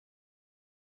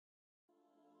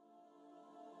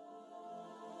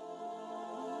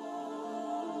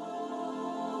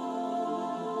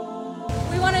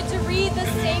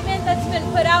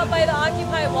put out by the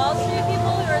Occupy Wall Street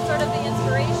people who are sort of the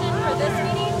inspiration for this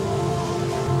meeting.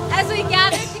 As we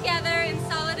gather together in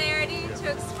solidarity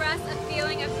to express a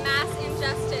feeling of mass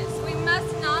injustice, we must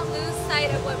not lose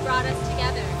sight of what brought us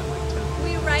together.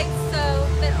 We write so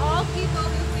that all people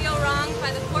who feel wronged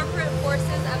by the corporate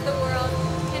forces of the world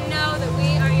can know that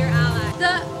we are your allies.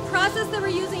 The process that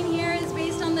we're using here is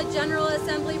based on the General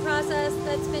Assembly process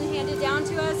that's been handed down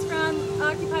to us from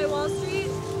Occupy Wall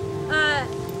Street.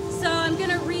 So I'm going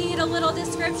to read a little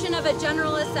description of a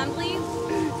General Assembly.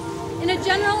 In a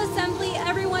General Assembly,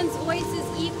 everyone's voice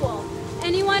is equal.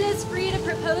 Anyone is free to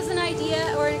propose an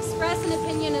idea or express an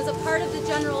opinion as a part of the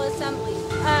General Assembly.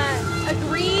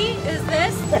 Agree is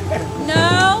this?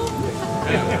 No.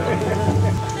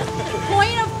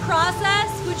 Point of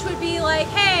process, which would be like,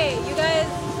 hey, you guys,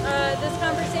 this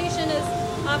conversation is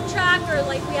off track, or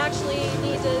like we actually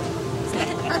need to.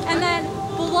 And then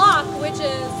block, which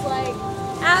is like,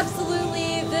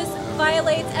 absolutely, this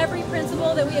violates every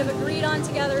principle that we have agreed on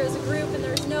together as a group, and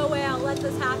there's no way I'll let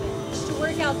this happen. Just to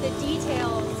work out the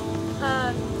details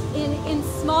in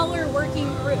smaller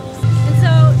working groups. And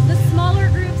so the smaller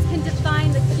groups can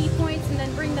define the key points and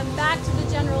then bring them back to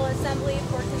the General Assembly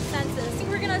for consensus.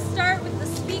 We're going to start with the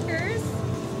speakers.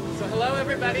 So hello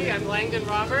everybody, I'm Langdon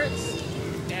Roberts,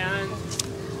 and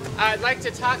I'd like to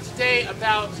talk today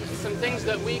about some things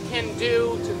that we can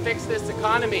do to fix this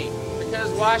economy,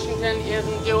 because Washington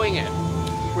isn't doing it.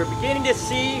 We're beginning to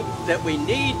see that we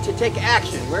need to take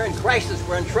action. We're in crisis,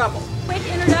 we're in trouble. Quick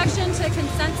introduction to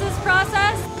consensus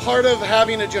process. Part of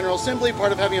having a General Assembly,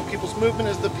 part of having a people's movement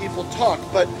is the people talk,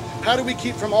 but how do we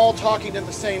keep from all talking at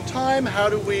the same time? How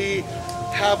do we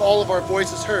have all of our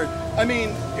voices heard? I mean,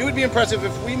 it would be impressive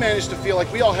if we managed to feel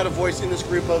like we all had a voice in this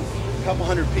group of a couple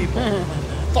hundred people.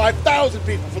 5,000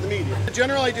 people for the meeting. The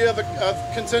general idea of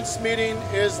a consensus meeting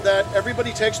is that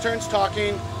everybody takes turns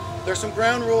talking. There's some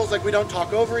ground rules, like we don't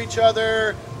talk over each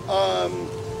other.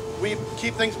 We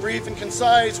keep things brief and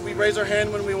concise. We raise our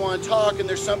hand when we want to talk, and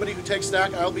there's somebody who takes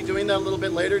stack. I'll be doing that a little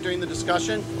bit later during the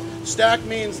discussion. Stack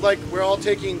means like we're all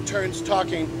taking turns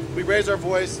talking. We raise our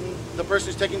voice, and the person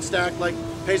who's taking stack like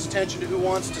pays attention to who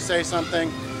wants to say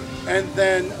something. And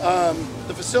then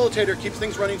the facilitator keeps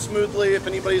things running smoothly. If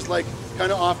anybody's like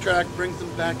kind of off track, brings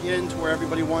them back in to where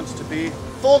everybody wants to be.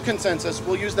 Full consensus,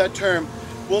 we'll use that term,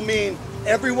 will mean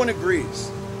everyone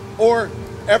agrees, or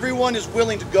everyone is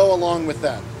willing to go along with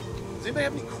that. Does anybody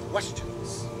have any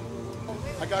questions?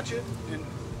 I got you. And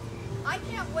I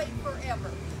can't wait forever.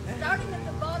 Starting at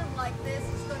the bottom like this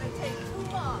is going to take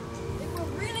too long. If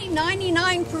we're really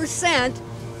 99%,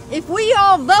 if we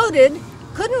all voted,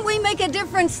 couldn't we make a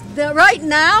difference right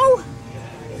now?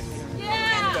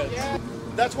 Yeah.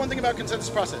 that's one thing about consensus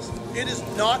process. It is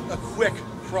not a quick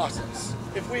process.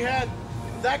 If we had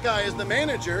that guy as the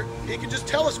manager, he could just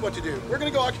tell us what to do. We're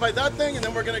going to go occupy that thing, and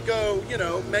then we're going to go, you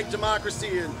know, make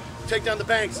democracy and take down the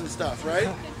banks and stuff, right?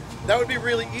 That would be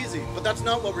really easy, but that's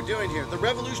not what we're doing here. The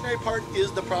revolutionary part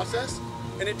is the process,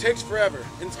 and it takes forever.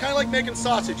 And it's kind of like making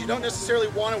sausage. You don't necessarily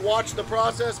want to watch the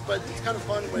process, but it's kind of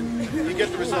fun when you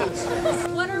get the results.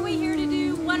 What are we here to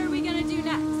do? What are we going to do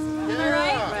next? Yeah. All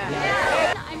right?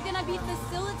 Yeah. I'm going to be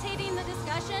facilitating the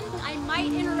discussion. I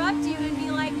might interrupt you and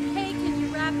be like, hey, can you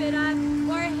wrap it up?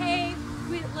 Or hey,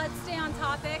 let's stay on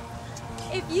topic.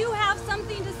 If you have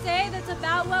something to say that's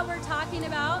about what we're talking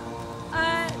about,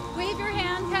 wave your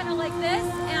hand kind of like this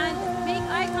and make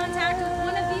eye contact with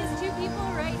one of these two people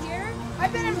right here.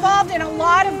 I've been involved in a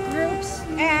lot of groups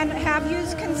and have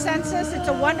used consensus. It's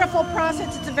a wonderful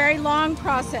process. It's a very long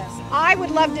process. I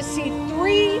would love to see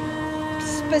 3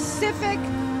 specific,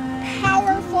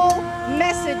 powerful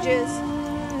messages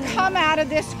come out of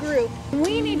this group.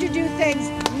 We need to do things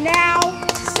now,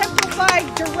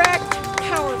 simplified, direct,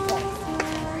 powerful.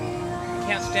 We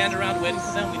can't stand around waiting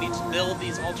for them. We need to build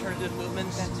these alternative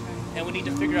movements, and we need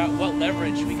to figure out what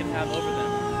leverage we can have over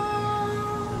them.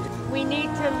 We need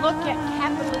to look at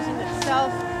capitalism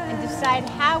itself and decide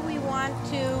how we want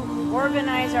to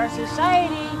organize our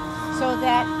society so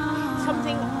that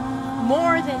something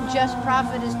more than just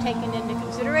profit is taken into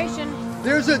consideration.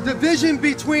 There's a division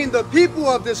between the people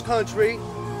of this country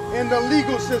and the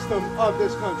legal system of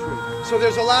this country. So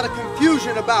there's a lot of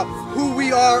confusion about who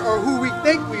we are or who we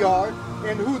think we are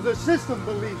and who the system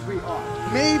believes we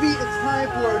are. Maybe it's time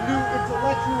for a new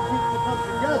intellectual group to come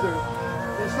together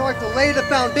and start to lay the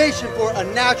foundation for a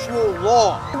natural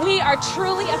law. We are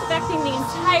truly affecting the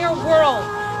entire world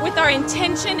with our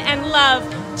intention and love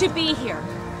to be here.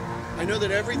 I know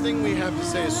that everything we have to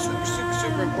say is super, super,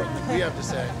 super important that we have to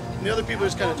say. And the other people are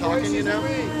just kind of talking, you know?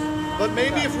 But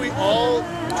maybe if we all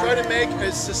try to make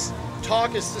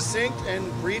talk as succinct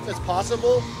and brief as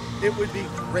possible, it would be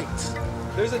great.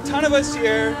 There's a ton of us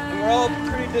here, and we're all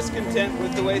pretty discontent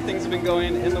with the way things have been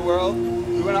going in the world.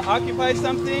 We want to occupy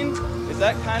something. Is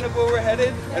that kind of where we're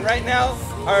headed? And right now,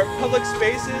 our public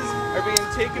spaces are being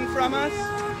taken from us,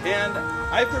 and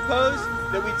I propose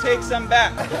that we take some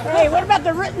back. Hey, what about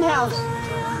the Rittenhouse?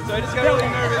 So I just got really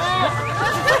nervous.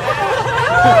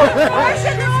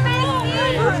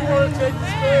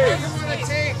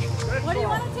 What do you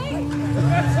want to take?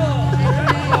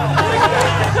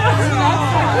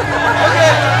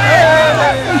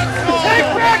 Take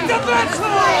back the vessel!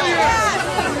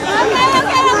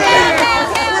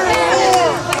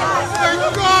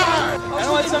 I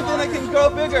want something that can grow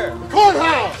bigger.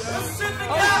 Courthouse!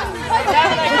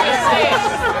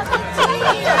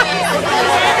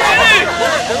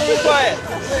 Be quiet.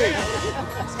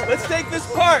 Let's take this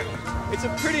park. It's a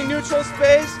pretty neutral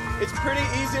space. It's pretty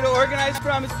easy to organize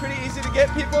from. It's pretty easy to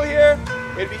get people here.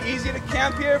 It'd be easy to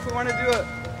camp here if we want to do a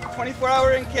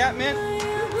 24-hour encampment.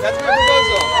 That's my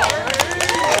proposal.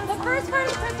 The first part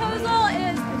of the proposal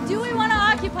is, do we want to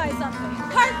occupy something?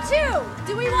 Part 2,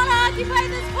 do we want to occupy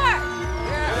this park?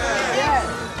 Yes.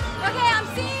 Okay, I'm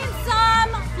seeing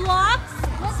some blocks.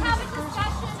 Let's have a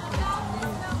discussion about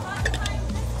occupying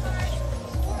this park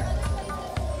or other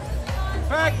places. In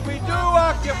fact, we do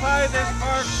occupy this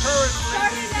park currently.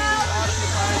 We do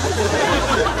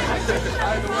occupy this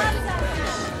park.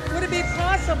 Would it be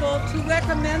possible to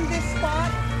recommend this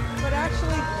spot, but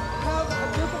actually have a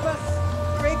group of us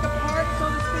break apart, so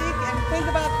to speak, and think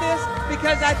about this?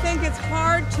 Because I think it's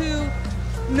hard to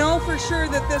know for sure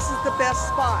that this is the best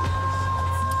spot.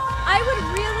 I would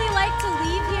really like to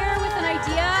leave here with an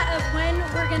idea of when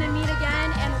we're going to meet again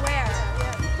and where.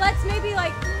 Let's maybe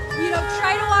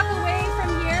try to walk away from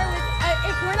here with,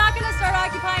 if we're not going to start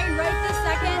occupying right this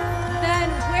second, then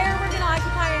where we're going to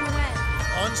occupy and when.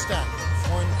 Unstack.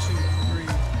 1, 2, 3,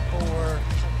 4.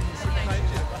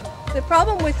 The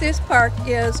problem with this park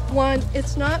is, 1,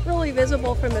 it's not really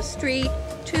visible from the street.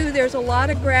 2, there's a lot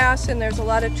of grass and there's a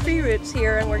lot of tree roots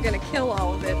here, and we're going to kill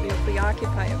all of it if we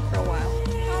occupy it for a while.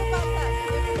 How about that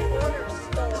corner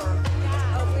store?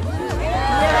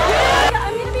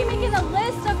 I'm going to be making a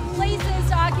list of places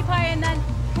to occupy, and then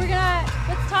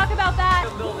let's talk about that.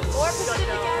 Or Pacific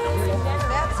Avenue.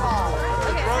 That's all.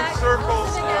 Okay,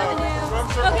 Pacific Avenue.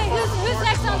 Okay, who's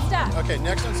next on staff? Okay,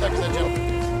 next on staff is that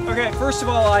gentleman. Okay, first of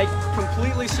all, I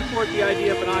completely support the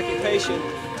idea of an occupation,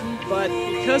 but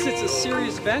because it's a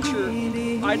serious venture,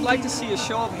 I'd like to see a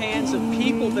show of hands of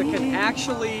people that can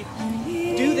actually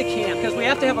do the camp, because we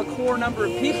have to have a core number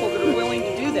of people that are willing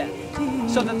to do that,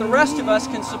 so that the rest of us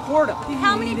can support them.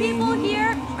 How many people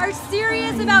here are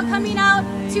serious about coming out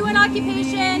to an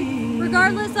occupation,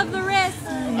 regardless of the risk?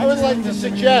 I would like to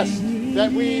suggest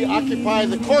that we occupy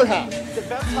the courthouse. The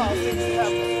Defense House seems to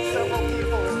have several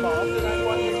people involved, and I'm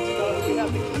wondering to know if we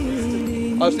have the keys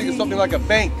to... I was thinking something like a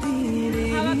bank.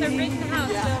 How about the Rittenhouse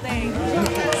building?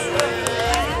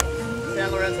 San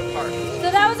Lorenzo Park. So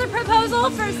that was a proposal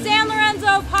for San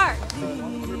Lorenzo Park.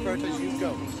 You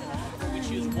go. We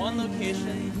choose one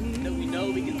location that we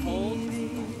know we can hold,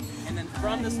 and then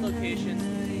from this location,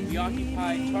 we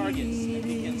occupy targets, and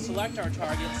we can select our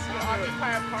targets. We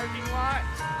occupy a parking lot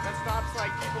that stops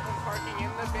people from parking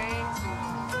in the banks. I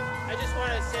just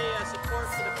want to say support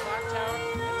for the clock tower,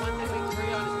 and one thing we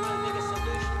agree on is one of the biggest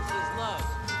solutions is love.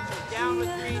 So down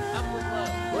with green, up with love.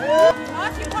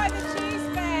 Occupy the Chase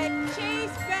Bank.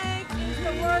 Chase Bank is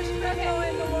the worst criminal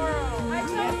in the world. I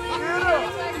totally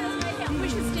agree. We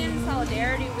should stand in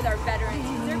solidarity with our veterans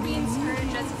because they're being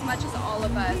screwed just as much as all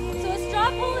of us. So a straw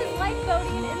poll is like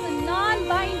voting. It's a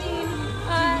non-binding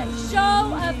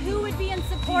show of who would be in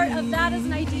support of that as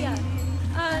an idea,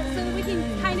 so that we can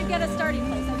kind of get a starting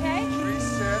place, okay? Trees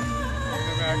set on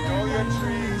the magnolia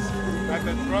trees at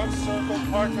the Drum Circle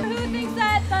Park. Who thinks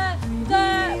that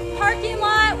the parking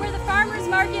lot where the farmer's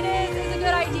market is a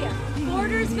good idea?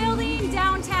 Borders building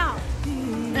downtown.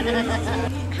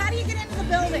 How do you get into the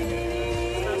building?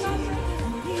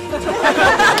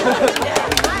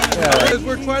 As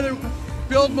we're trying to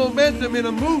build momentum in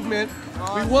a movement,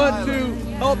 we want to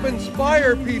help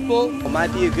inspire people. It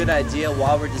might be a good idea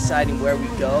while we're deciding where we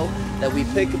go that we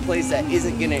pick a place that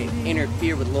isn't going to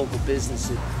interfere with local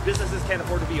businesses. Businesses can't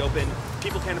afford to be open,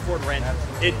 people can't afford rent.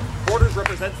 Borders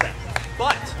represents that.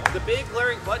 But the big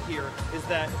glaring but here is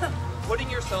that putting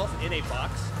yourself in a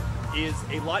box is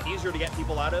a lot easier to get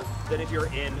people out of than if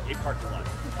you're in a parking lot.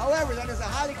 However, that is a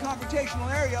highly confrontational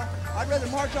area. I'd rather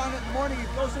march on it in the morning and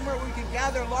go somewhere where we can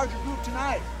gather a larger group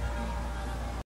tonight.